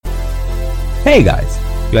Hey guys,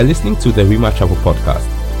 you are listening to the Rima Chapel podcast,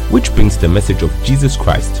 which brings the message of Jesus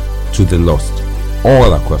Christ to the lost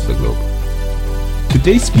all across the globe.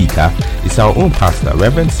 Today's speaker is our own pastor,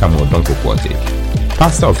 Reverend Samuel Odonkor-Quartey,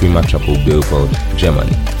 pastor of Rima Chapel, Bielefeld,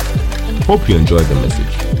 Germany. Hope you enjoy the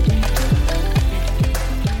message.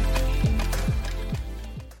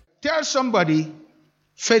 Tell somebody,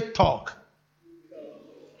 faith talk.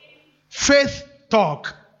 Faith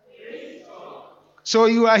talk. So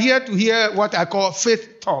you are here to hear what I call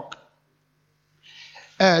faith talk.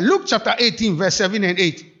 Luke chapter 18, verse 7 and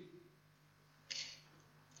 8.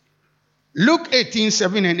 Luke 18,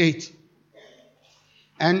 7 and 8.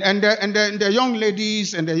 And the young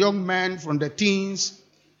ladies and the young men from the teens,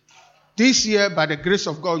 this year, by the grace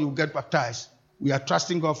of God, you'll get baptized. We are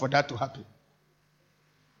trusting God for that to happen.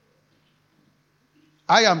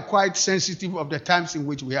 I am quite sensitive of the times in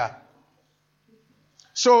which we are.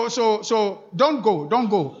 So don't go.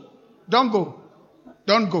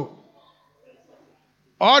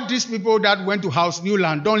 All these people that went to House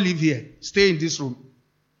Newland, don't live here. Stay in this room.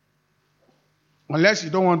 Unless you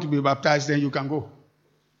don't want to be baptized, then you can go.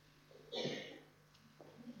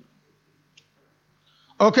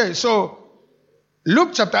 Okay, so Luke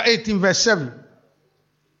chapter 18, verse 7.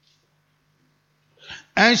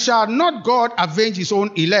 And shall not God avenge his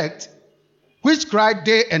own elect, which cry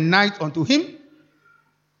day and night unto him?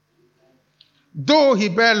 Though he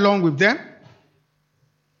bear long with them,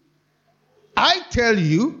 I tell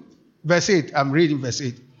you, verse 8, I'm reading verse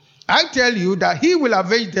 8. I tell you that he will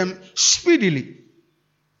avenge them speedily.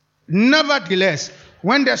 Nevertheless,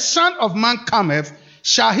 when the Son of Man cometh,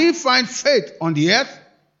 shall he find faith on the earth?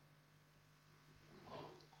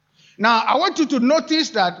 Now, I want you to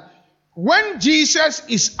notice that when Jesus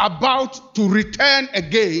is about to return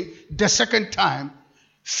again the second time,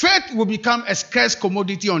 faith will become a scarce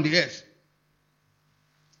commodity on the earth.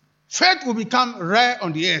 Faith will become rare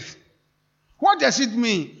on the earth. What does it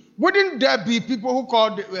mean? Wouldn't there be people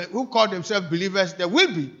who call themselves believers? There will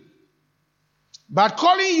be. But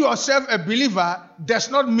calling yourself a believer does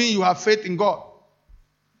not mean you have faith in God.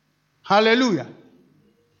 Hallelujah.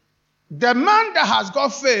 The man that has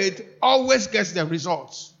got faith always gets the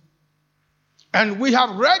results. And we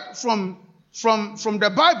have read from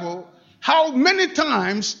the Bible how many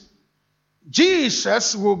times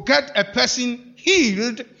Jesus will get a person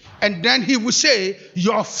healed and then he will say,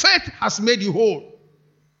 your faith has made you whole.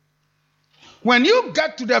 When you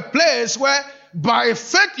get to the place where by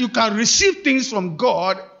faith you can receive things from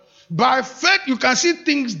God, by faith you can see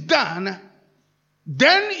things done,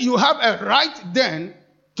 then you have a right then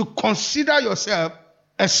to consider yourself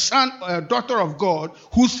a son or a daughter of God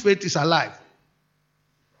whose faith is alive.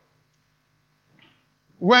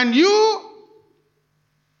 When you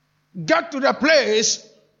get to the place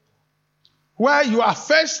where you are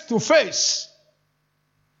face to face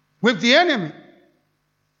with the enemy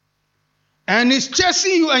and he's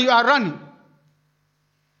chasing you and you are running,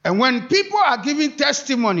 and when people are giving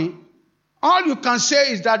testimony, all you can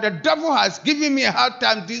say is that the devil has given me a hard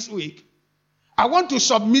time this week. I want to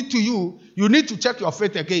submit to you. You need to check your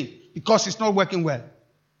faith again because it's not working well.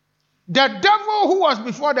 The devil who was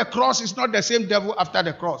before the cross is not the same devil after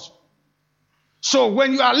the cross. So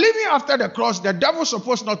when you are living after the cross, the devil is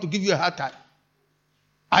supposed not to give you a hard time.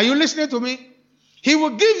 Are you listening to me? He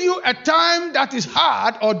will give you a time that is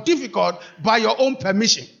hard or difficult by your own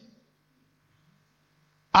permission.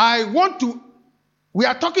 We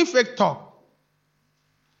are talking faith talk.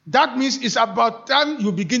 That means it's about time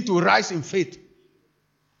you begin to rise in faith.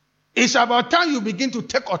 It's about time you begin to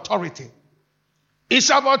take authority. It's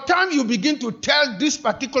about time you begin to tell this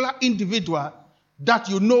particular individual that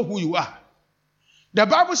you know who you are. The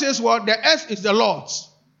Bible says, well, the earth is the Lord's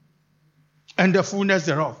and the fullness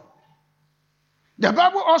thereof. The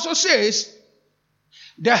Bible also says,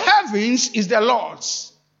 the heavens is the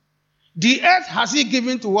Lord's. The earth has he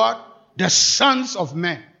given to what? The sons of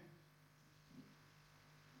men.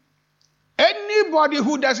 Anybody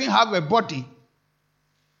who doesn't have a body,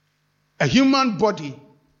 a human body,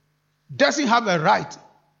 doesn't have a right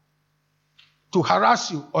to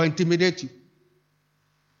harass you or intimidate you.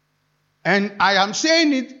 And I am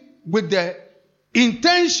saying it with the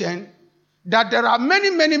intention that there are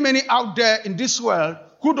many out there in this world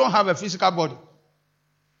who don't have a physical body.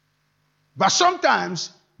 But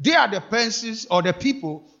sometimes they are the persons or the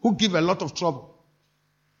people who give a lot of trouble.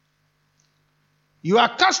 You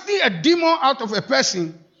are casting a demon out of a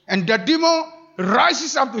person and the demon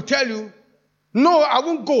rises up to tell you, no, I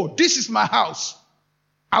won't go. This is my house.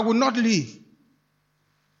 I will not leave.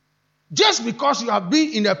 Just because you have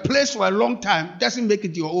been in a place for a long time doesn't make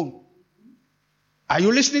it your own. Are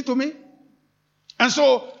you listening to me? And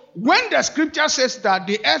so when the scripture says that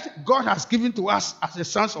the earth God has given to us as the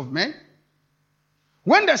sons of men,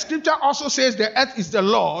 when the scripture also says the earth is the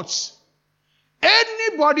Lord's,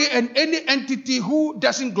 anybody and any entity who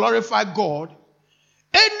doesn't glorify God,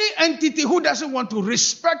 any entity who doesn't want to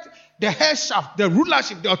respect the headship, the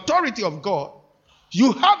rulership, the authority of God,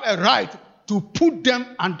 you have a right to put them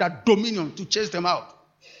under dominion, to chase them out.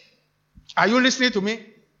 Are you listening to me?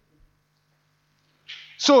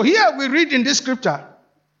 So here we read in this scripture,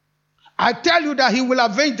 I tell you that he will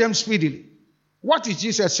avenge them speedily. What is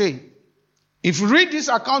Jesus saying? If you read this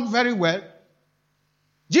account very well,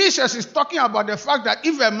 Jesus is talking about the fact that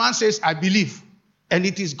if a man says, I believe, and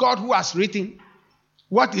it is God who has written,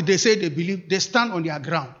 what did they say they believe? They stand on their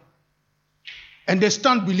ground. And they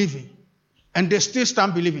stand believing. And they still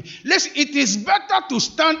stand believing. Listen, it is better to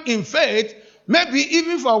stand in faith, maybe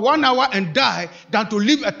even for 1 hour and die, than to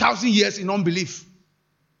live 1,000 years in unbelief.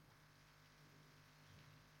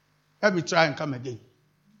 Let me try and come again.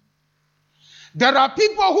 There are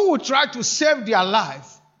people who will try to save their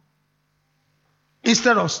life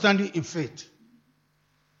instead of standing in faith.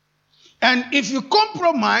 And if you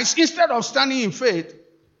compromise instead of standing in faith,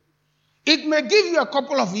 it may give you a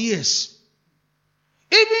couple of years.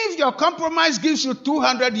 Even if your compromise gives you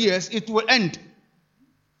 200 years, it will end.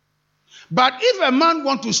 But if a man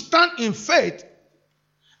wants to stand in faith,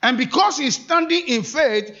 and because he's standing in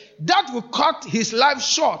faith, that will cut his life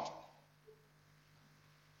short.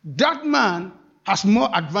 That man has more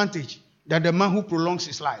advantage than the man who prolongs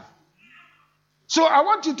his life. So I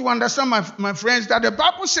want you to understand, my friends, that the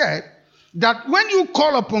Bible said that when you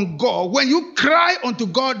call upon God, when you cry unto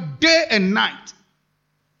God day and night,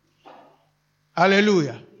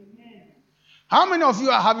 hallelujah. Amen. How many of you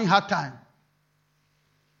are having hard time?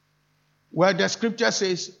 Where the scripture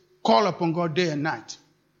says, call upon God day and night.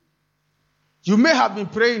 You may have been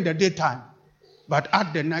praying in the daytime, but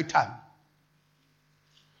at the night time.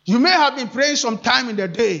 You may have been praying some time in the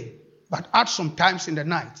day, but at some times in the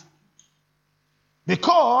night.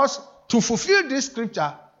 Because to fulfill this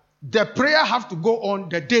scripture, the prayer have to go on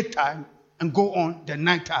the daytime and go on the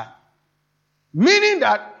nighttime. Meaning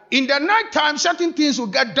that in the nighttime, certain things will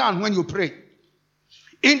get done when you pray.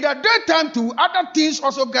 In the daytime too, other things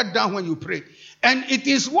also get done when you pray. And it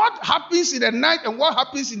is what happens in the night and what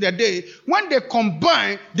happens in the day, when they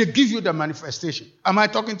combine, they give you the manifestation. Am I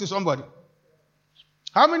talking to somebody?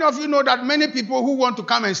 How many of you know that many people who want to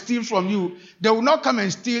come and steal from you, they will not come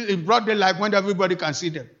and steal in broad daylight when everybody can see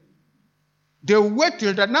them. They will wait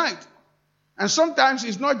till the night. And sometimes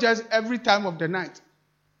it's not just every time of the night.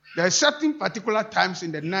 There are certain particular times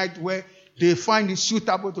in the night where they find it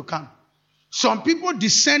suitable to come. Some people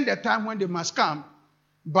discern the time when they must come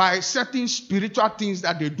by certain spiritual things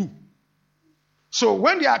that they do. So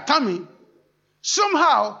when they are coming,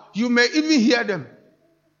 somehow you may even hear them.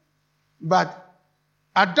 But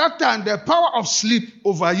at that time, the power of sleep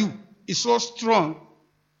over you is so strong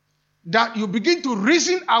that you begin to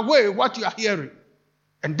reason away what you are hearing.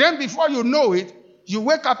 And then before you know it, you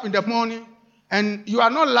wake up in the morning and you are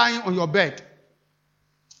not lying on your bed.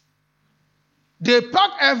 They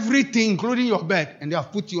pack everything, including your bed, and they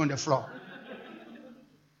have put you on the floor.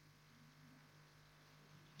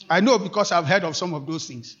 I know because I've heard of some of those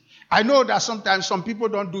things. I know that sometimes some people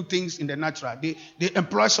don't do things in the natural. They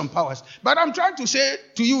employ some powers. But I'm trying to say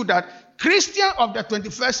to you that Christians of the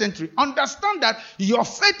 21st century, understand that your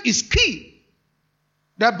faith is key.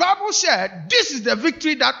 The Bible said, this is the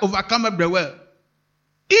victory that overcometh the world.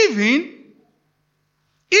 Even,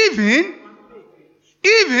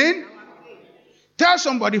 tell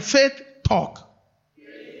somebody, faith talk.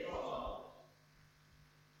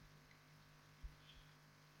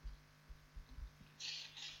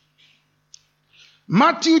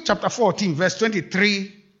 Matthew chapter 14, verse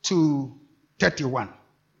 23 to 31.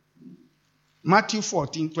 Matthew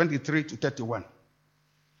 14, 23 to 31.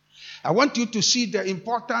 I want you to see the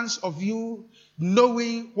importance of you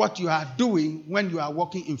knowing what you are doing when you are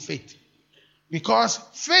walking in faith. Because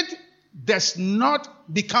faith does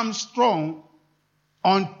not become strong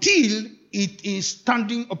until it is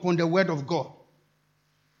standing upon the word of God.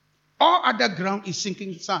 All other ground is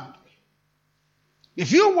sinking sand.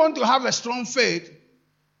 If you want to have a strong faith,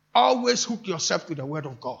 always hook yourself to the word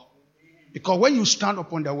of God. Because when you stand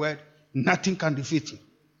upon the word, nothing can defeat you.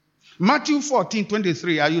 Matthew 14,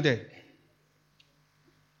 23, are you there?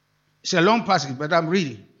 It's a long passage, but I'm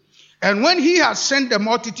reading. And when he had sent the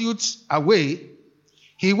multitudes away,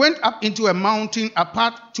 he went up into a mountain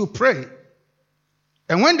apart to pray.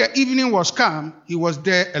 And when the evening was come, he was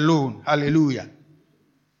there alone. Hallelujah.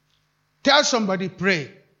 Tell somebody,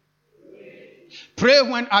 pray. Pray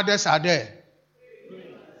when others are there.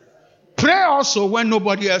 Pray also when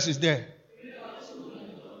nobody else is there.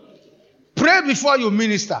 Pray before you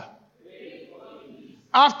minister.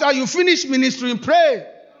 After you finish ministering, pray.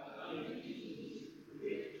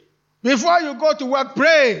 Before you go to work,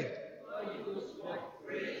 pray.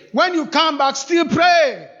 When you come back, still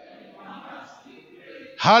pray.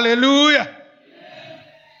 Hallelujah.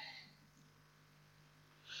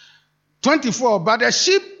 24. But the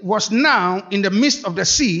ship was now in the midst of the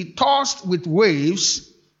sea, tossed with waves,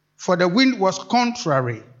 for the wind was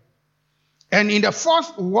contrary. And in the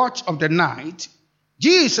fourth watch of the night,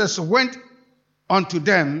 Jesus went unto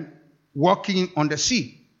them walking on the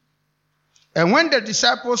sea. And when the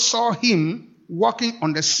disciples saw him walking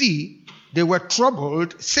on the sea, they were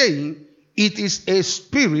troubled, saying, It is a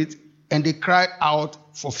spirit, and they cried out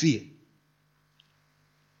for fear.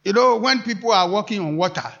 You know, when people are walking on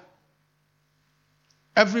water,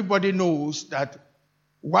 everybody knows that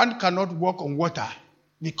one cannot walk on water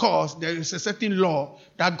because there is a certain law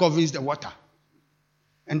that governs the water.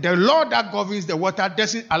 And the law that governs the water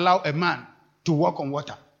doesn't allow a man to walk on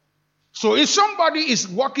water. So if somebody is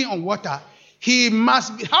walking on water, he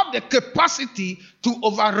must have the capacity to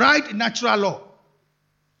override natural law.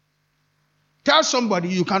 Tell somebody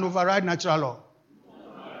you can override natural law.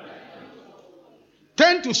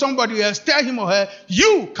 Turn to somebody else, tell him or her,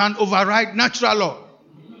 you can override natural law.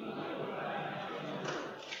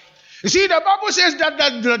 You see, the Bible says that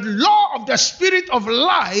the law of the Spirit of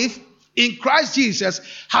life in Christ Jesus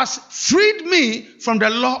has freed me from the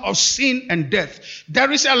law of sin and death.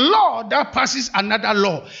 There is a law that passes another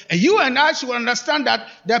law. And you and I should understand that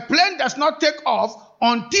the plane does not take off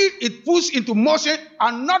until it puts into motion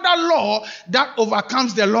another law that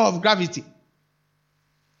overcomes the law of gravity.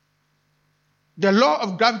 The law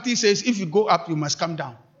of gravity says if you go up, you must come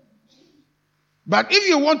down. But if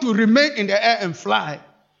you want to remain in the air and fly,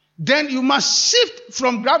 then you must shift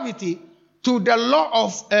from gravity to the law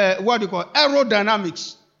of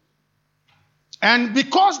aerodynamics. And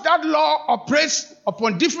because that law operates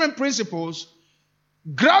upon different principles,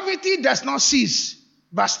 gravity does not cease,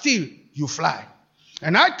 but still you fly.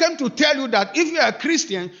 And I came to tell you that if you are a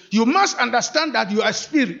Christian, you must understand that you are a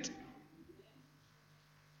spirit.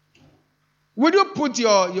 Would you put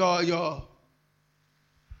your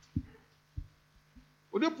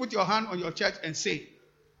hand on your chest and say,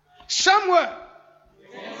 somewhere,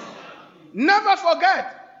 never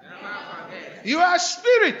forget, you are a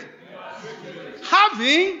spirit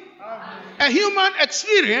having a human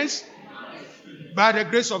experience by the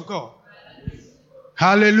grace of God.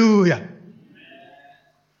 Hallelujah.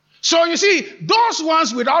 So you see, those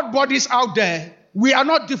ones without bodies out there, we are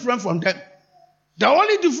not different from them. The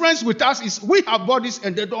only difference with us is we have bodies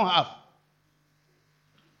and they don't have.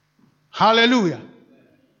 Hallelujah.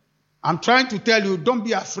 I'm trying to tell you, don't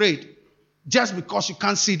be afraid. Just because you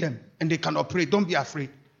can't see them and they can operate, don't be afraid.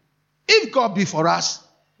 If God be for us,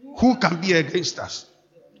 who can be against us?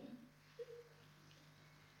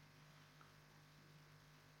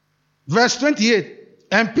 Verse 28.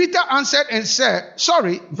 And Peter answered and said,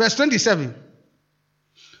 verse 27.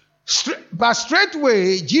 But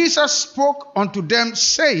straightway Jesus spoke unto them,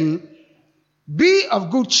 saying, Be of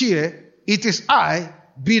good cheer, it is I,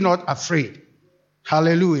 be not afraid.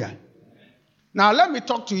 Hallelujah. Now let me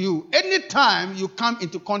talk to you. Anytime you come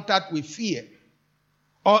into contact with fear,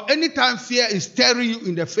 or anytime fear is staring you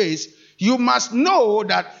in the face, you must know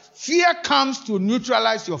that fear comes to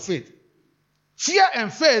neutralize your faith. Fear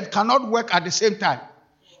and faith cannot work at the same time.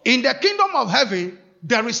 In the kingdom of heaven,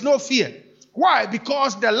 there is no fear. Why?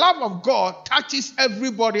 Because the love of God touches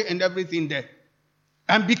everybody and everything there.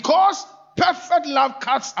 And because perfect love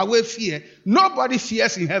cuts away fear, nobody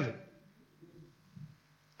fears in heaven.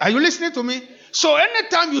 Are you listening to me? So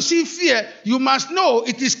anytime you see fear, you must know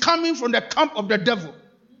it is coming from the camp of the devil.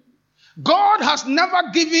 God has never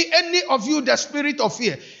given any of you the spirit of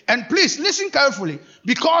fear. And please listen carefully,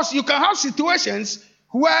 because you can have situations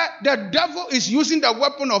where the devil is using the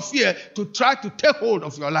weapon of fear to try to take hold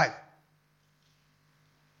of your life.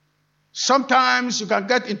 Sometimes you can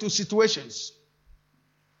get into situations,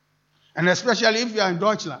 and especially if you are in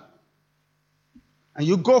Deutschland, and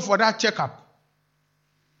you go for that checkup.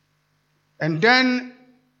 And then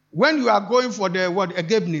when you are going for the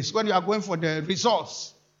ergebnis, when you are going for the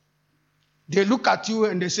results, they look at you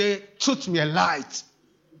and they say, "Shoot me a light."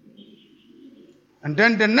 And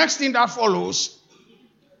then the next thing that follows,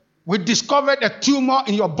 we discovered a tumor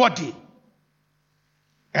in your body.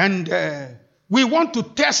 And we want to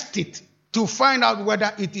test it to find out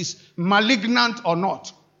whether it is malignant or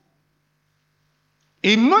not.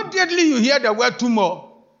 Immediately you hear the word tumor,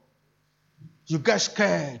 you get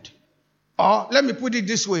scared. Or let me put it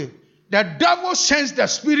this way. the devil sends the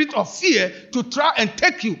spirit of fear to try and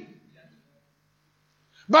take you.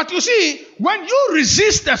 But you see, when you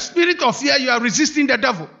resist the spirit of fear, you are resisting the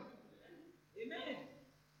devil. Amen.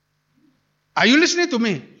 Are you listening to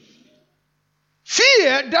me?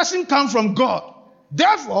 Fear doesn't come from God.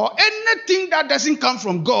 Therefore, anything that doesn't come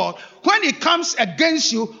from God, when it comes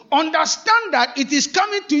against you, understand that it is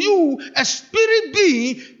coming to you, a spirit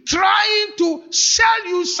being trying to sell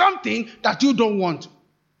you something that you don't want.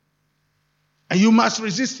 And you must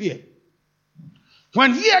resist fear.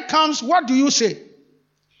 When fear comes, what do you say?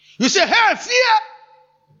 You say, hey, fear,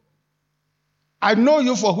 I know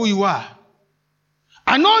you for who you are.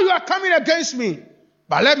 I know you are coming against me.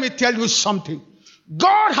 But let me tell you something.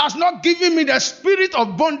 God has not given me the spirit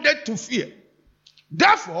of bondage to fear.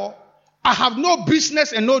 Therefore, I have no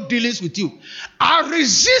business and no dealings with you. I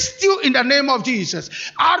resist you in the name of Jesus.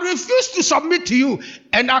 I refuse to submit to you.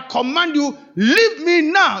 And I command you, leave me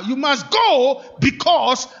now. You must go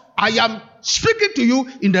because I am speaking to you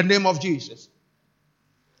in the name of Jesus.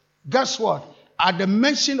 Guess what? At the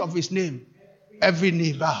mention of his name, every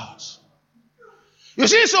knee bows. You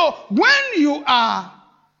see, so when you are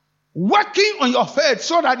working on your faith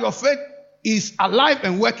so that your faith is alive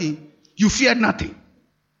and working, you fear nothing.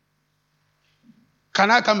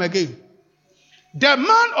 Can I come again? The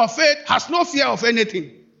man of faith has no fear of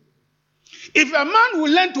anything. If a man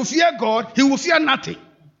will learn to fear God, he will fear nothing.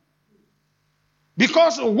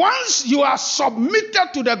 Because once you are submitted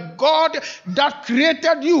to the God that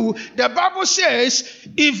created you, the Bible says,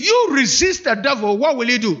 if you resist the devil, what will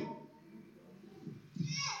he do?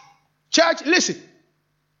 Church, listen.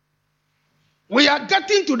 We are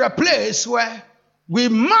getting to the place where we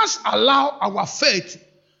must allow our faith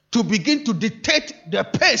to begin to dictate the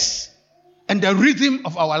pace and the rhythm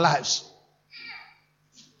of our lives.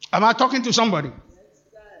 Am I talking to somebody?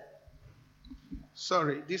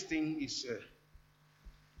 Sorry, this thing is...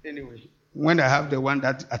 Anyway, when I have the one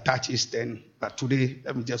that attaches, then, but today,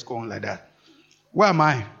 let me just go on like that. Where am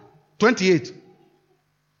I? 28.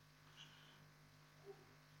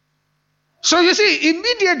 So you see,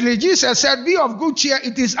 immediately Jesus said, be of good cheer,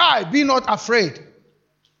 it is I, be not afraid.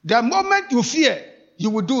 The moment you fear, you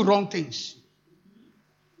will do wrong things.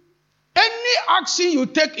 Any action you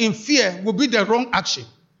take in fear will be the wrong action.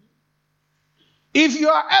 If you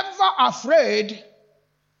are ever afraid,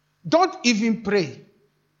 don't even pray.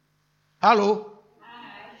 Hello?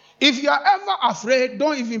 Hi. If you are ever afraid,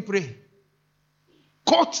 don't even pray.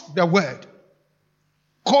 Quote the word.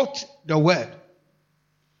 Quote the word.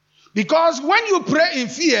 Because when you pray in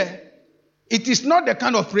fear, it is not the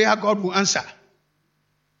kind of prayer God will answer.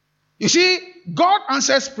 You see, God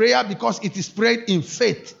answers prayer because it is prayed in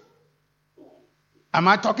faith. Am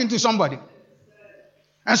I talking to somebody?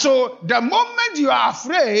 And so, the moment you are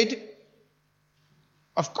afraid,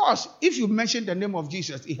 of course, if you mention the name of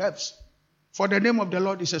Jesus, it helps. For the name of the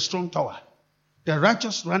Lord is a strong tower. The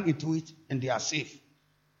righteous run into it and they are safe.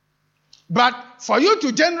 But for you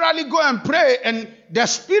to generally go and pray, and the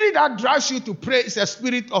spirit that drives you to pray is a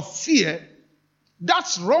spirit of fear,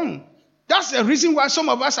 that's wrong. That's the reason why some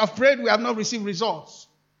of us have prayed, we have not received results.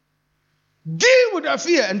 Deal with the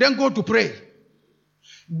fear and then go to pray.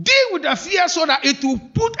 Deal with the fear so that it will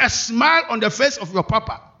put a smile on the face of your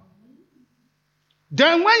papa.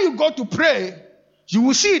 Then when you go to pray, you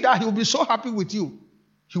will see that he will be so happy with you.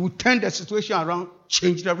 He will turn the situation around,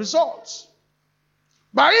 change the results.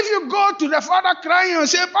 But if you go to the father crying and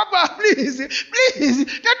say, Papa, please, the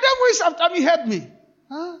devil is after me, help me.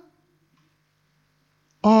 Huh?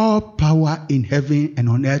 All power in heaven and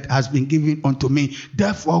on earth has been given unto me.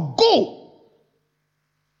 Therefore, go.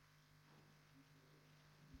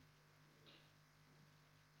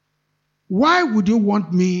 Why would you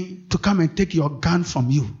want me to come and take your gun from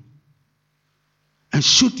you and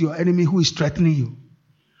shoot your enemy who is threatening you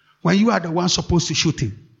when you are the one supposed to shoot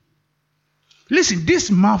him? Listen, this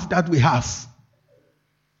mouth that we have,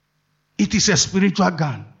 it is a spiritual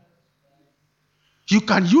gun. You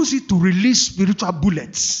can use it to release spiritual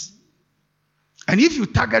bullets. And if you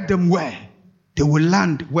target them well, they will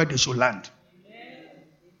land where they should land.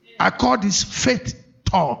 I call this faith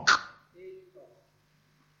talk.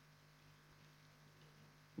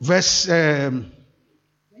 Verse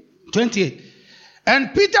 28.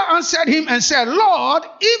 And Peter answered him and said, Lord,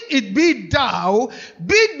 if it be thou,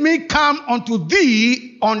 bid me come unto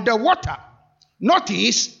thee on the water.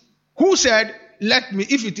 Notice, who said, let me,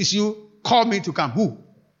 if it is you, call me to come. Who?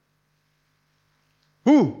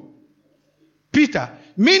 Who? Peter.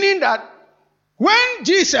 Meaning that when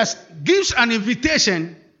Jesus gives an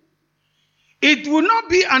invitation, it will not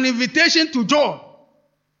be an invitation to John.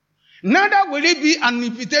 Neither will it be an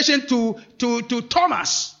invitation to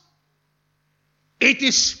Thomas. it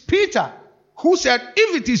is Peter who said,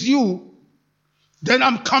 if it is you, then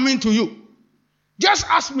I'm coming to you. Just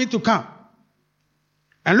ask me to come.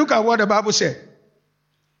 And look at what the Bible said.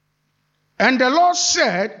 And the Lord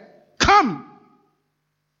said, come.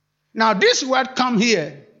 Now this word come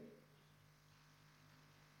here,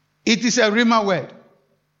 it is a Rhema word.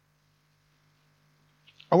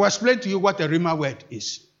 I will explain to you what a Rhema word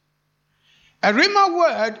is. A Rhema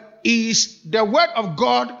word is the word of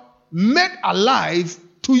God made alive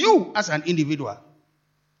to you as an individual.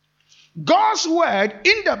 God's word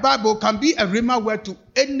in the Bible can be a Rhema word to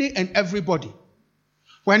any and everybody.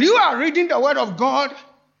 When you are reading the word of God,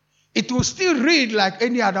 it will still read like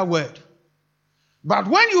any other word. But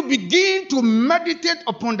when you begin to meditate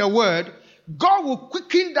upon the word, God will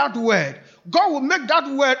quicken that word. God will make that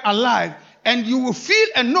word alive. And you will feel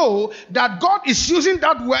and know that God is using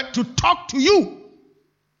that word to talk to you.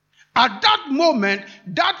 At that moment,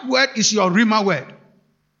 that word is your Rhema word.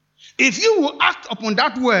 If you will act upon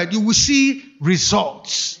that word, you will see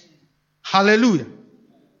results. Hallelujah.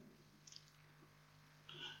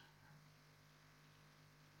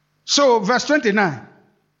 So, verse 29.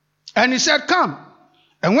 And he said, come.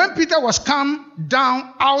 And when Peter was come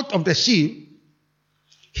down out of the ship,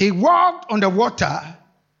 he walked on the water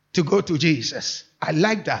to go to Jesus. I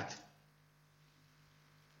like that.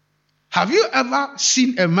 Have you ever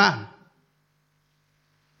seen a man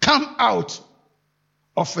come out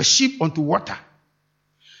of a ship onto water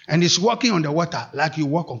and is walking on the water like you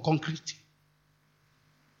walk on concrete?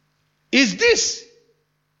 Is this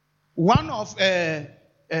one of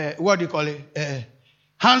what do you call it?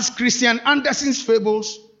 Hans Christian Andersen's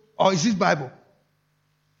fables, or is it Bible?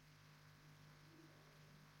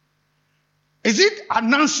 Is it a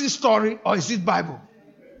Nancy story, or is it Bible?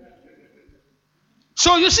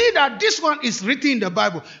 So you see that this one is written in the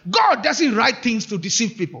Bible. God doesn't write things to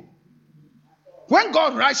deceive people. When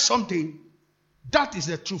God writes something, that is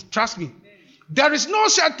the truth. Trust me. There is no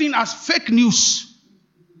such thing as fake news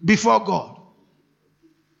before God.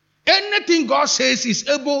 Anything God says is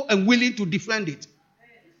able and willing to defend it.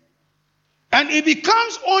 And it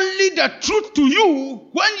becomes only the truth to you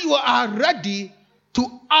when you are ready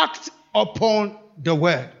to act upon the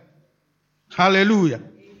word. Hallelujah.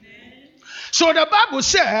 Amen. So the Bible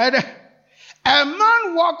said, a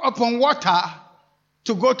man walked upon water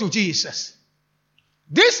to go to Jesus.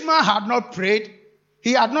 This man had not prayed.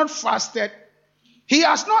 He had not fasted. He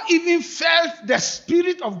has not even felt the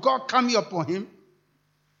Spirit of God coming upon him.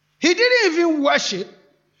 He didn't even worship.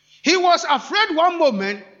 He was afraid one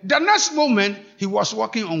moment. The next moment, he was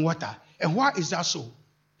walking on water. And why is that so?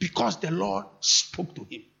 Because the Lord spoke to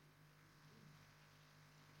him.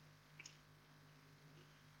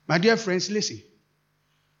 My dear friends, listen.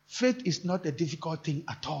 Faith is not a difficult thing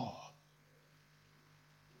at all.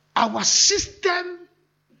 Our system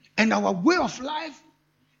and our way of life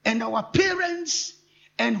and our parents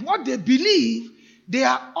and what they believe, they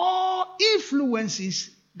are all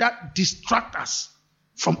influences that distract us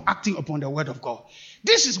from acting upon the word of God.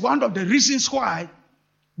 This is one of the reasons why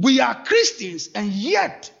we are Christians and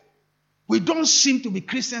yet we don't seem to be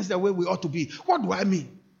Christians the way we ought to be. What do I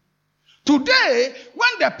mean? Today, when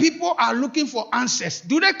the people are looking for answers,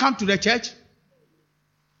 do they come to the church?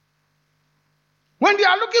 When they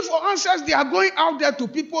are looking for answers, they are going out there to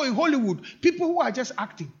people in Hollywood, people who are just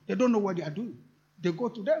acting. They don't know what they are doing. They go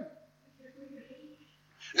to them.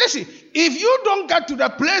 Listen, if you don't get to the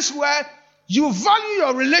place where you value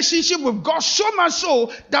your relationship with God so much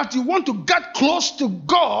so that you want to get close to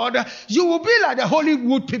God, you will be like the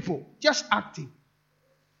Hollywood people, just acting.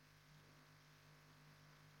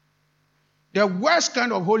 The worst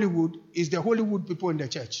kind of Hollywood is the Hollywood people in the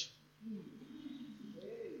church.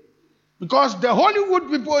 Because the Hollywood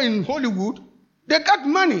people in Hollywood, they got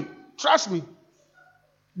money. Trust me.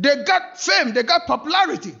 They got fame. They got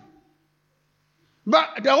popularity.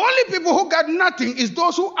 But the only people who got nothing is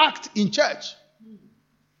those who act in church.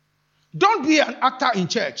 Don't be an actor in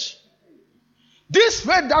church. This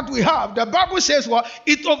faith that we have, the Bible says, well,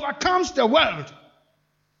 it overcomes the world.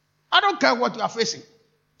 I don't care what you are facing.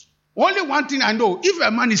 Only one thing I know, if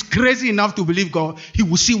a man is crazy enough to believe God, he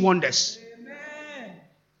will see wonders. Amen.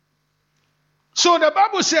 So the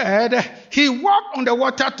Bible said he walked on the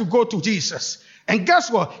water to go to Jesus. And guess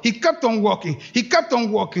what? He kept on walking. He kept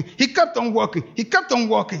on walking. He kept on walking. He kept on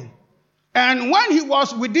walking. And when he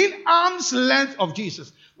was within arm's length of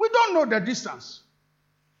Jesus, we don't know the distance.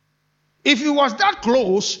 If he was that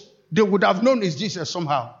close, they would have known it's Jesus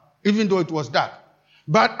somehow, even though it was dark.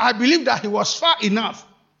 But I believe that he was far enough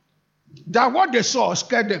that what they saw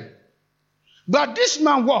scared them. But this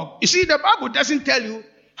man walked. You see, the Bible doesn't tell you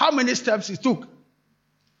how many steps he took.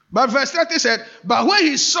 But verse 30 said, but when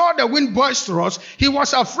he saw the wind boisterous, he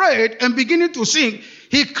was afraid and beginning to sink.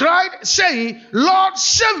 He cried, saying, Lord,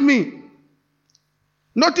 save me.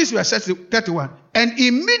 Notice verse 31. And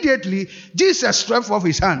immediately Jesus stretched forth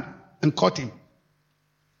his hand and caught him.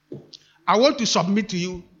 I want to submit to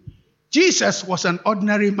you, Jesus was an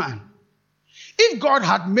ordinary man. If God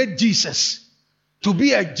had made Jesus to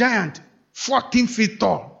be a giant, 14 feet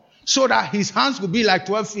tall, so that his hands would be like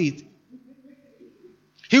 12 feet,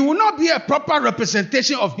 he will not be a proper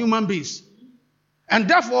representation of human beings. And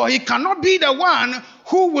therefore, he cannot be the one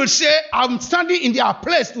who will say, I'm standing in their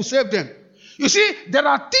place to save them. You see, there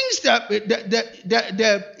are things that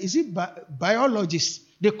biologists,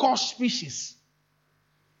 they call species.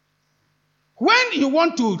 When you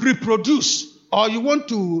want to reproduce or you want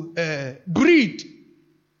to breed,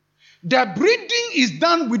 the breeding is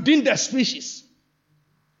done within the species.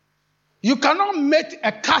 You cannot mate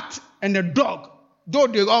a cat and a dog, though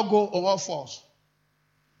they all go on all fours.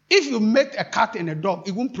 If you mate a cat and a dog,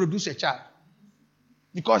 it won't produce a child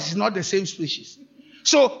because it's not the same species.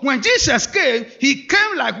 So when Jesus came, he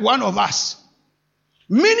came like one of us,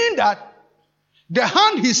 meaning that the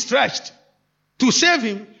hand he stretched to save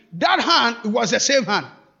him, that hand was the same hand.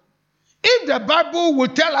 If the Bible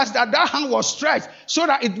would tell us that that hand was stretched so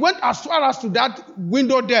that it went as far as to that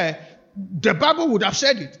window there, the Bible would have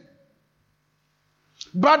said it.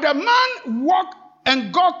 But the man walked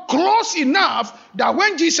and got close enough that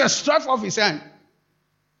when Jesus stretched off his hand,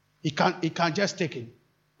 he can just take it.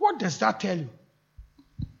 What does that tell you?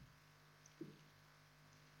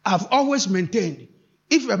 I've always maintained,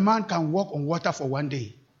 if a man can walk on water for one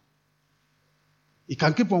day, he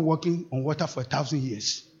can keep on walking on water for 1,000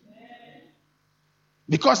 years.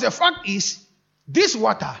 Because the fact is, this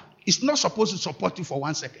water is not supposed to support you for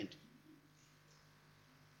 1 second.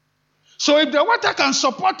 So if the water can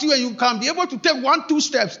support you and you can be able to take 1-2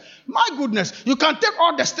 steps, my goodness, you can take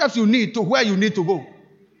all the steps you need to where you need to go.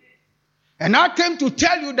 And I came to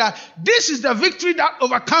tell you that this is the victory that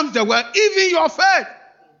overcomes the world, even your faith.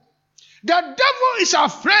 The devil is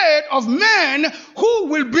afraid of men who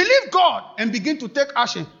will believe God and begin to take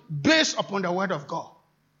action based upon the word of God.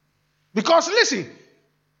 Because listen,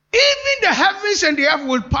 even the heavens and the earth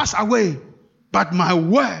will pass away, but my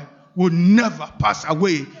word will never pass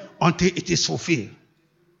away until it is fulfilled.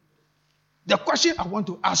 The question I want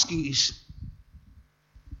to ask you is,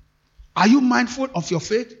 are you mindful of your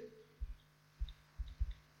faith?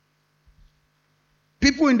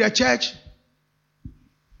 People in the church,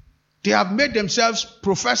 they have made themselves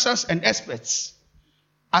professors and experts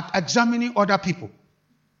at examining other people.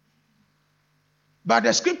 But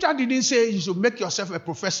the scripture didn't say you should make yourself a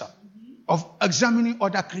professor of examining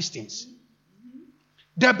other Christians.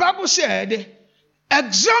 The Bible said,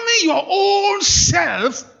 examine your own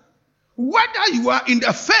self, whether you are in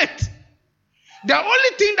the faith. The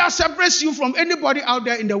only thing that separates you from anybody out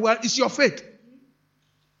there in the world is your faith.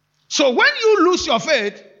 So when you lose your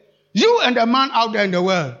faith, you and the man out there in the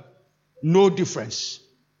world, no difference.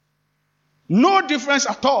 No difference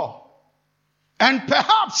at all. And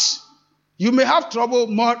perhaps you may have trouble,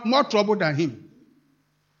 more trouble than him.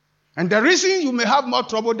 And the reason you may have more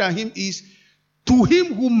trouble than him is, to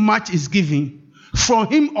him who much is given, from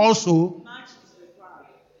him also much is required.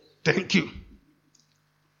 Thank you.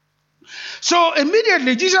 So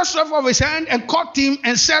immediately Jesus stretched forth his hand and caught him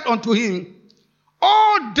and said unto him,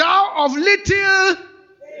 O thou of little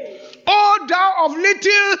faith. O thou of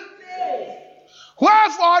little faith.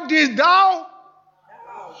 Wherefore did thou?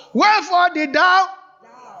 Wherefore did thou?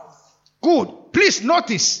 Good. Please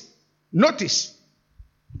notice. Notice.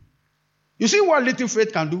 You see what little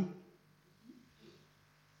faith can do?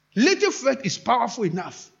 Little faith is powerful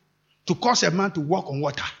enough to cause a man to walk on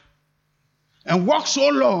water. And walk so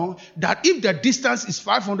long that if the distance is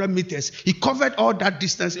 500 meters, he covered all that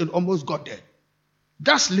distance and almost got there.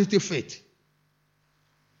 That's little faith.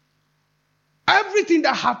 Everything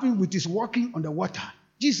that happened with his walking on the water,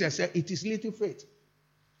 Jesus said it is little faith.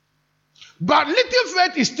 But little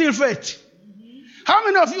faith is still faith. How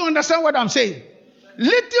many of you understand what I'm saying?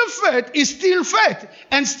 Little faith is still faith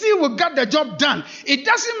and still will get the job done. It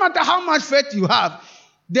doesn't matter how much faith you have.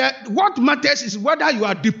 What matters is whether you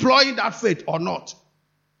are deploying that faith or not.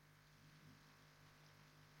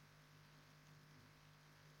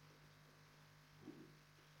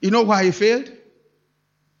 You know why he failed?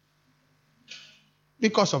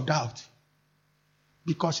 Because of doubt.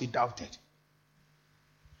 Because he doubted.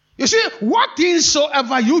 You see, what things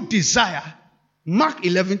soever you desire, Mark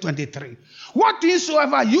 11:23. What things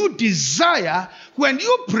soever you desire, when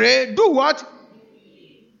you pray, do what?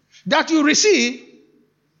 That you receive.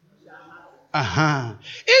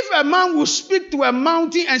 If a man will speak to a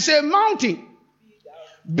mountain and say, mountain,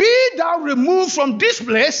 be thou removed from this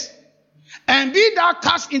place, and be thou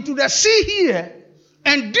cast into the sea here,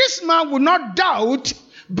 and this man will not doubt,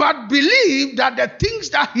 but believe that the things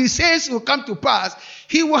that he says will come to pass,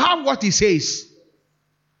 he will have what he says.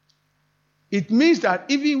 It means that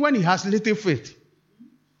even when he has little faith,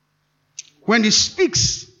 when he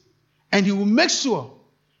speaks, and he will make sure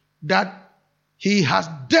that he has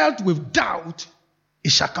dealt with doubt,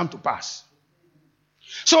 it shall come to pass.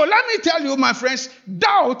 So let me tell you, my friends,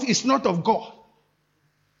 doubt is not of God.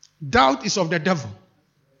 Doubt is of the devil.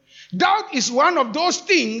 Doubt is one of those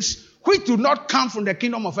things which do not come from the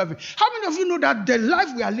kingdom of heaven. How many of you know that the life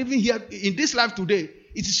we are living here, in this life today,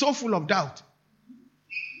 it is so full of doubt?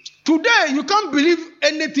 Today, you can't believe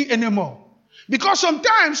anything anymore. Because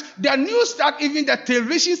sometimes the news that even the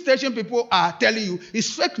television station people are telling you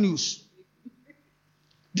is fake news.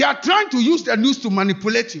 They are trying to use the news to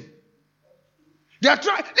manipulate you. They are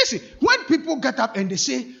trying. Listen, when people get up and they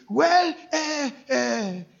say, well,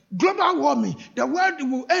 global warming, the world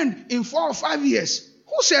will end in 4 or 5 years.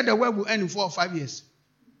 Who said the world will end in 4 or 5 years?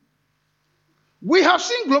 We have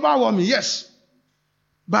seen global warming, yes.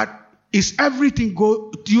 But is everything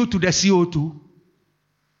due to the CO2?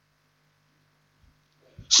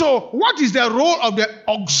 So, what is the role of the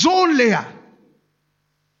ozone layer?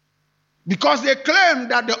 Because they claim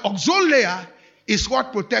that the ozone layer is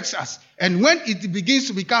what protects us. And when it begins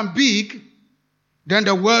to become big, then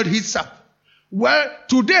the world heats up. Well,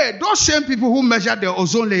 today, those same people who measure the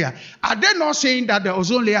ozone layer, are they not saying that the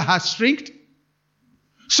ozone layer has shrinked?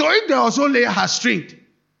 So if the ozone layer has shrinked,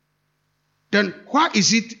 then why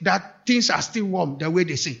is it that things are still warm the way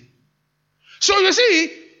they say? So you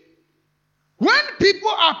see, when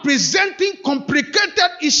people are presenting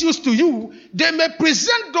complicated issues to you, they may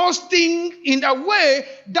present those things in a way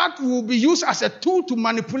that will be used as a tool to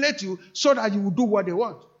manipulate you so that you will do what they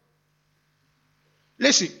want.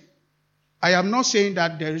 Listen, I am not saying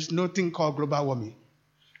that there is nothing called global warming.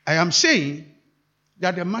 I am saying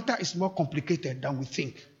that the matter is more complicated than we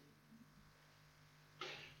think.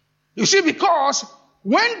 You see, because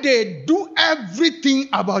when they do everything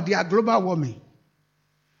about their global warming,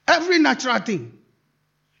 every natural thing,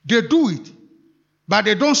 they do it, but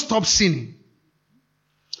they don't stop sinning.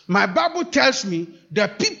 My Bible tells me the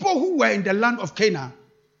people who were in the land of Canaan,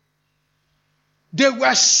 they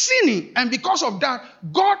were sinning, and because of that,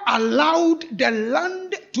 God allowed the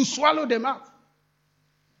land to swallow them up.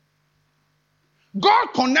 God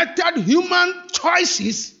connected human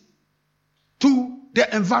choices to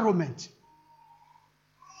the environment.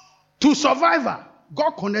 To survival,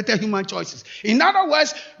 God connected human choices. In other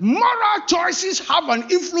words, moral choices have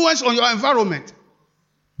an influence on your environment.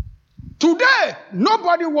 Today,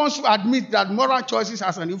 nobody wants to admit that moral choices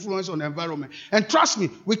has an influence on the environment. And trust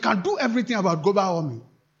me, we can do everything about global warming.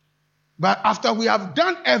 But after we have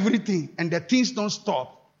done everything and the things don't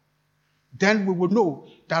stop, then we will know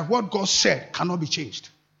that what God said cannot be changed.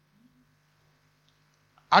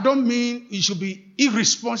 I don't mean you should be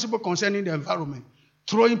irresponsible concerning the environment,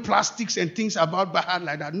 throwing plastics and things about by hand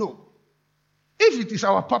like that. No. If it is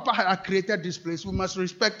our Papa that created this place, we must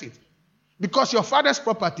respect it. Because your father's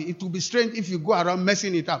property, it will be strange if you go around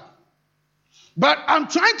messing it up. But I'm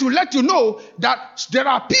trying to let you know that there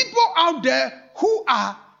are people out there who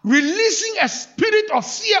are releasing a spirit of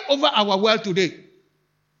fear over our world today.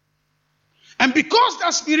 And because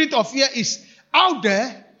that spirit of fear is out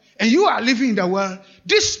there, and you are living in the world,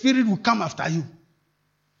 this spirit will come after you.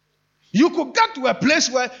 You could get to a place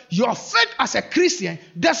where your faith as a Christian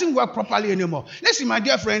doesn't work properly anymore. Listen, my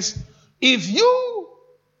dear friends, if you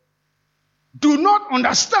do not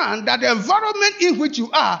understand that the environment in which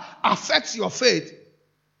you are affects your faith,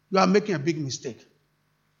 you are making a big mistake.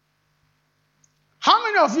 How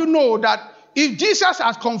many of you know that if Jesus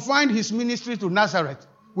has confined his ministry to Nazareth,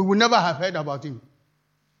 we will never have heard about him?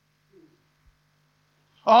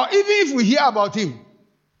 Or even if we hear about him,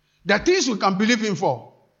 the things we can believe him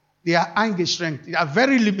for, they are ungestrength. They are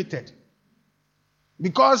very limited.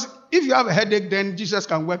 Because if you have a headache, then Jesus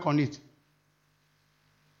can work on it.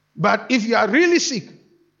 But if you are really sick,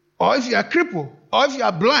 or if you are crippled, or if you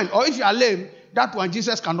are blind, or if you are lame, that one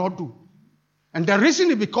Jesus cannot do. And the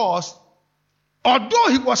reason is because, although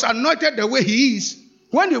he was anointed the way he is,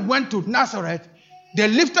 when he went to Nazareth, they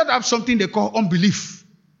lifted up something they call unbelief.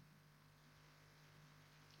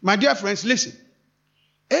 My dear friends, listen.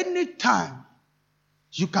 Anytime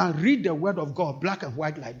you can read the word of God black and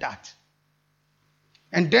white like that,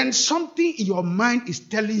 and then something in your mind is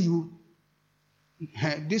telling you,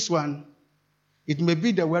 this one, it may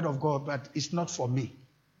be the word of God, but it's not for me.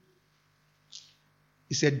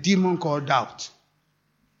 is a demon called doubt.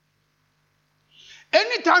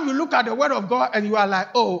 Anytime you look at the word of God and you are like,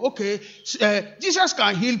 oh, okay, Jesus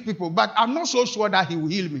can heal people, but I'm not so sure that he will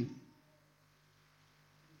heal me.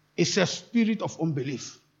 It's a spirit of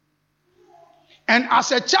unbelief. And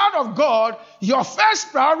as a child of God, your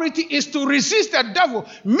first priority is to resist the devil,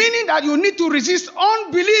 meaning that you need to resist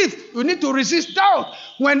unbelief. You need to resist doubt.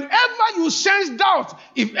 Whenever you sense doubt,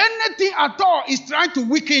 if anything at all is trying to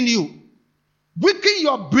weaken you, weaken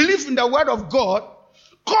your belief in the word of God,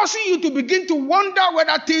 causing you to begin to wonder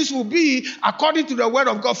whether things will be according to the word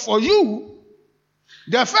of God for you,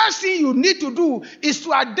 the first thing you need to do is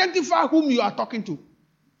to identify whom you are talking to.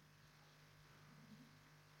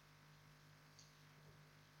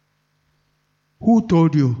 Who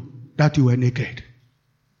told you that you were naked?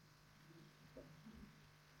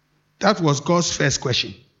 That was God's first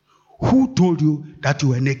question. Who told you that you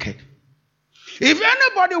were naked? If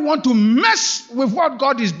anybody wants to mess with what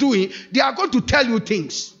God is doing, they are going to tell you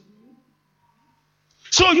things.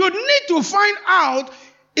 So you need to find out,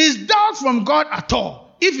 is doubt from God at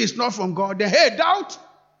all? If it's not from God, then hey, doubt,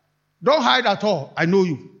 don't hide at all. I know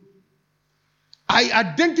you. I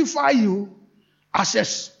identify you as a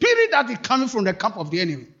spirit that is coming from the camp of the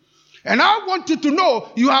enemy. And I want you to know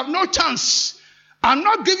you have no chance. I'm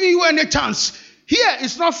not giving you any chance. Here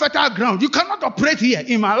is not fertile ground. You cannot operate here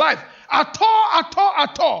in my life. At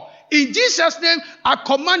all. In Jesus' name, I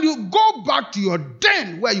command you, go back to your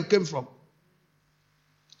den where you came from.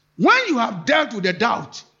 When you have dealt with the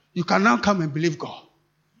doubt, you can now come and believe God.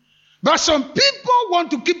 But some people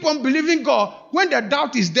want to keep on believing God. When the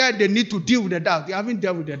doubt is there, they need to deal with the doubt. They haven't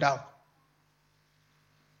dealt with the doubt.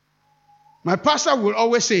 My pastor will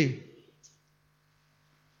always say,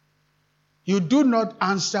 you do not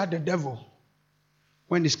answer the devil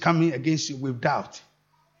when he's coming against you with doubt,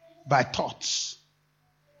 by thoughts.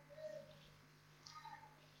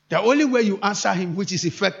 The only way you answer him, which is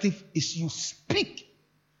effective, is you speak.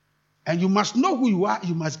 And you must know who you are.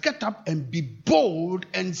 You must get up and be bold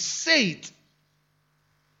and say it.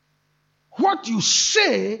 What you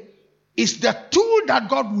say is the tool that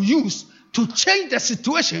God will use to change the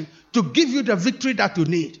situation, to give you the victory that you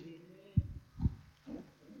need.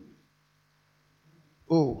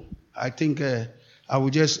 Oh, I think I will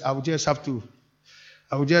just have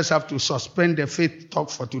to suspend the faith talk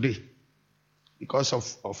for today because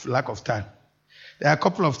of lack of time. There are a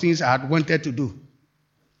couple of things I had wanted to do.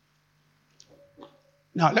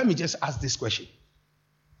 Now, let me just ask this question.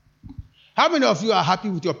 How many of you are happy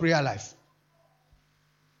with your prayer life?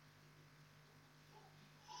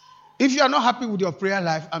 If you are not happy with your prayer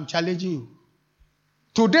life, I'm challenging you.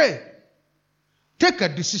 Today, take a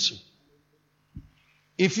decision.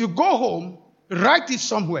 If you go home, write it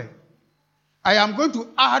somewhere. I am going to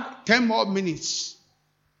add 10 more minutes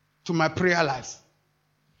to my prayer life.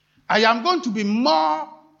 I am going to be more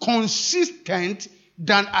consistent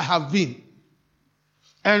than I have been.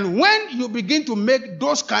 And when you begin to make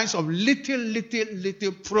those kinds of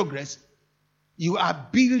little progress, you are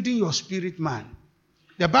building your spirit man.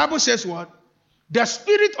 The Bible says what? The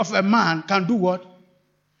spirit of a man can do what?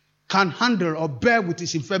 Can handle or bear with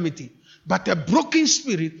his infirmity. But a broken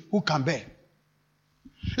spirit, who can bear?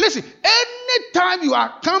 Listen, anytime you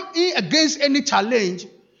are coming against any challenge,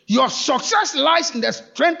 your success lies in the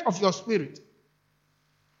strength of your spirit.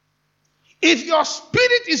 If your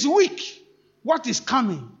spirit is weak, what is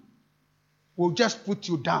coming will just put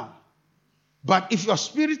you down. But if your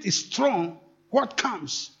spirit is strong, what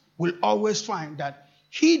comes will always find that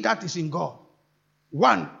he that is in God,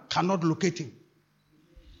 one cannot locate him.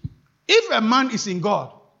 If a man is in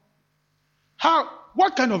God,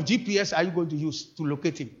 what kind of GPS are you going to use to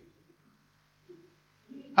locate him?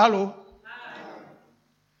 Hello?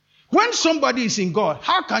 When somebody is in God,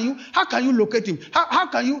 how can you locate him? How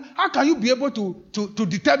can you be able to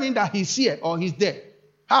determine that he's here or he's there?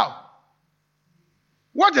 How?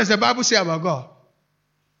 What does the Bible say about God?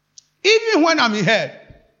 Even when I'm in hell.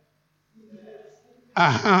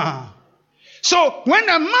 So when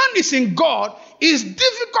a man is in God, it's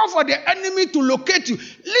difficult for the enemy to locate you.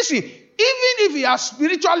 Listen, even if he has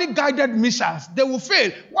spiritually guided missiles, they will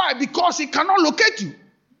fail. Why? Because he cannot locate you.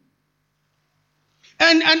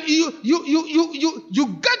 And you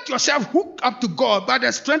get yourself hooked up to God by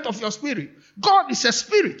the strength of your spirit. God is a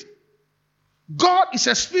spirit. God is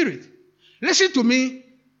a spirit. Listen to me.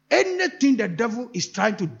 Anything the devil is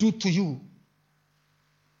trying to do to you,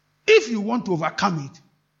 if you want to overcome it,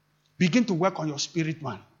 begin to work on your spirit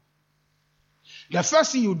man. The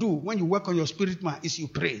first thing you do when you work on your spirit man is you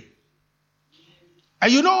pray.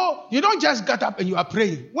 And you don't just get up and you are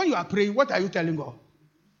praying. When you are praying, what are you telling God?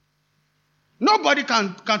 Nobody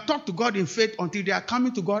can talk to God in faith until they are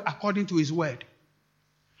coming to God according to his word.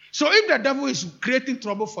 So if the devil is creating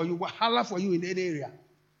trouble for you, wahala for you in any area,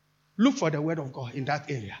 look for the word of God in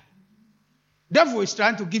that area. Devil is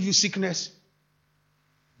trying to give you sickness.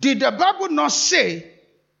 Did the Bible not say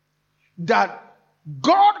that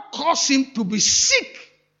God caused him to be sick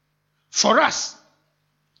for us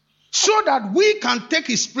so that we can take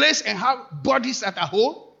his place and have bodies that are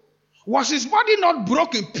whole? Was his body not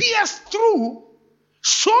broken, pierced through,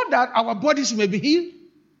 so that our bodies may be healed?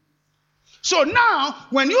 So now,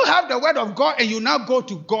 when you have the word of God and you now go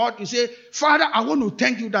to God, you say, Father, I want to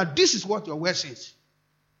thank you that this is what your word says.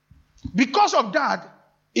 Because of that,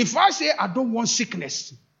 if I say I don't want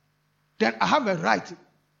sickness, then I have a right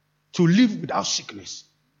to live without sickness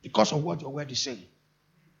because of what your word is saying.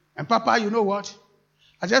 And Papa, you know what?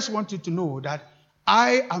 I just want you to know that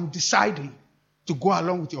I am deciding to go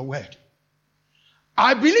along with your word.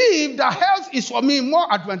 I believe that health is for me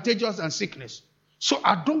more advantageous than sickness. So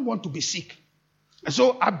I don't want to be sick. And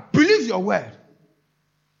so I believe your word.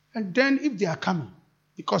 And then if they are coming,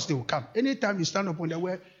 because they will come. Anytime you stand upon their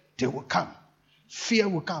word, they will come. Fear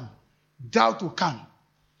will come. Doubt will come.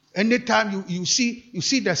 Anytime you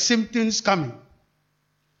see the symptoms coming.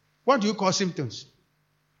 What do you call symptoms?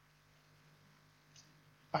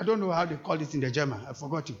 I don't know how they call it in the German. I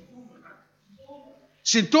forgot it.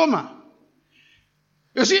 Symptoma.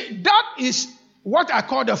 You see, that is what I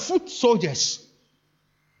call the foot soldiers.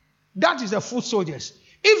 That is the foot soldiers.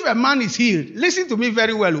 If a man is healed, listen to me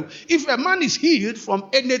very well. If a man is healed from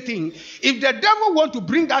anything, if the devil want to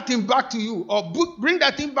bring that thing back to you or bring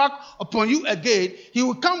that thing back upon you again, he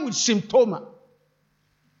will come with symptoma.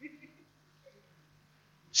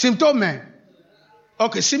 Symptom.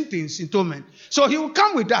 Okay, symptom. So he will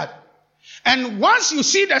come with that. And once you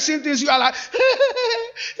see the symptoms, you are like,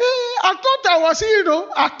 I thought I was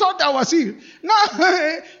healed. I thought I was healed.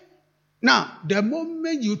 Now, the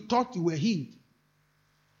moment you thought you were healed,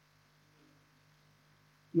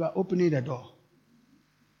 you are opening the door.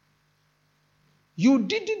 You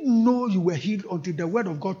didn't know you were healed until the word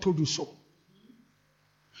of God told you so.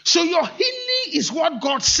 So your healing is what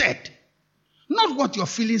God said, not what your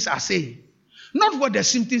feelings are saying, not what the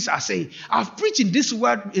symptoms are saying. I've preached in this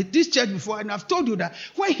word, in this church before, and I've told you that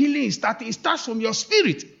when healing is starting, it starts from your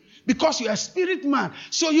spirit. Because you're a spirit man.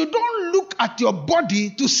 So you don't look at your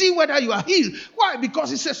body to see whether you are healed. Why?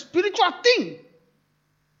 Because it's a spiritual thing.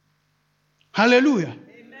 Hallelujah.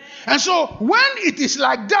 Amen. And so when it is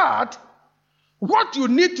like that, what you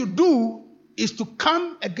need to do is to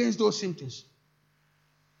come against those symptoms.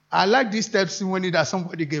 I like this testimony that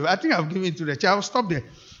somebody gave. I think I've given it to the church. I'll stop there.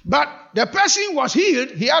 But the person was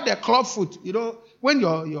healed. He had a club foot. You know, when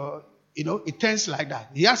it turns like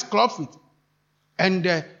that. He has club foot.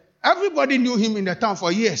 And everybody knew him in the town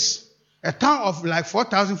for years. A town of like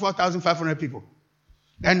 4,500 people.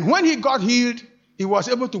 And when he got healed, he was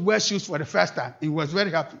able to wear shoes for the first time. He was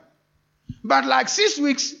very happy. But like 6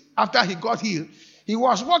 weeks after he got healed, he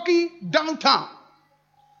was walking downtown.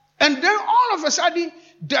 And then all of a sudden,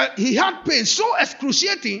 he had pain so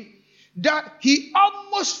excruciating that he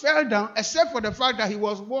almost fell down, except for the fact that he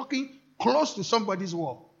was walking close to somebody's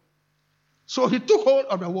wall. So he took hold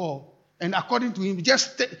of the wall. And according to him, he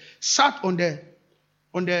just sat on the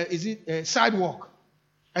sidewalk.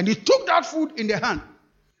 And he took that food in the hand.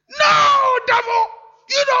 No, devil,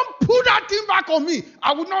 you don't put that thing back on me.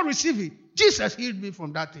 I will not receive it. Jesus healed me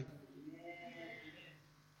from that thing.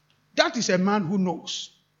 That is a man who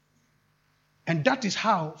knows. And that is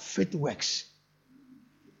how faith works.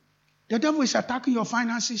 The devil is attacking your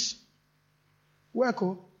finances. Work.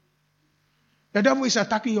 The devil is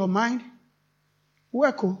attacking your mind.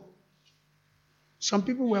 Work. Some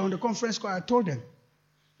people were on the conference call. I told them,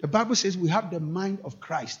 the Bible says we have the mind of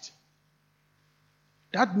Christ.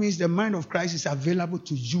 That means the mind of Christ is available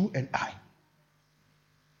to you and I.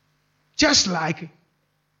 Just like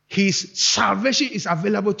his salvation is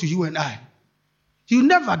available to you and I. You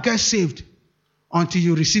never get saved until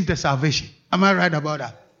you receive the salvation. Am I right about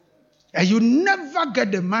that? And you never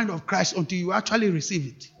get the mind of Christ until you actually receive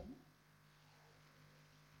it.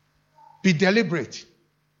 Be deliberate.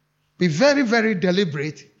 Be very, very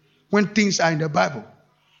deliberate when things are in the Bible,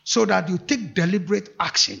 so that you take deliberate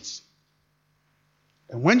actions.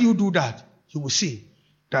 And when you do that, you will see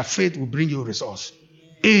that faith will bring you results.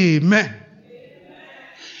 Amen. Amen.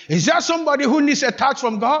 Is there somebody who needs a touch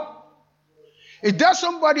from God? Is there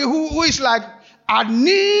somebody who is like, I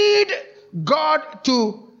need God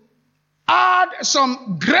to add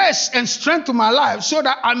some grace and strength to my life so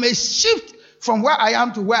that I may shift from where I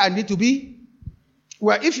am to where I need to be?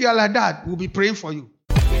 Well, if you are like that, we'll be praying for you.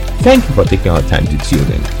 Thank you for taking our time to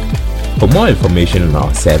tune in. For more information on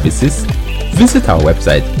our services, visit our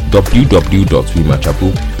website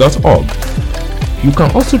www.wemachapel.org. You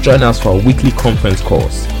can also join us for our weekly conference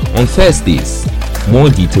calls on Thursdays.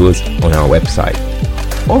 More details on our website.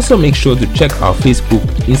 Also make sure to check our Facebook,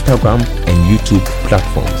 Instagram and YouTube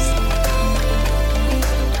platforms.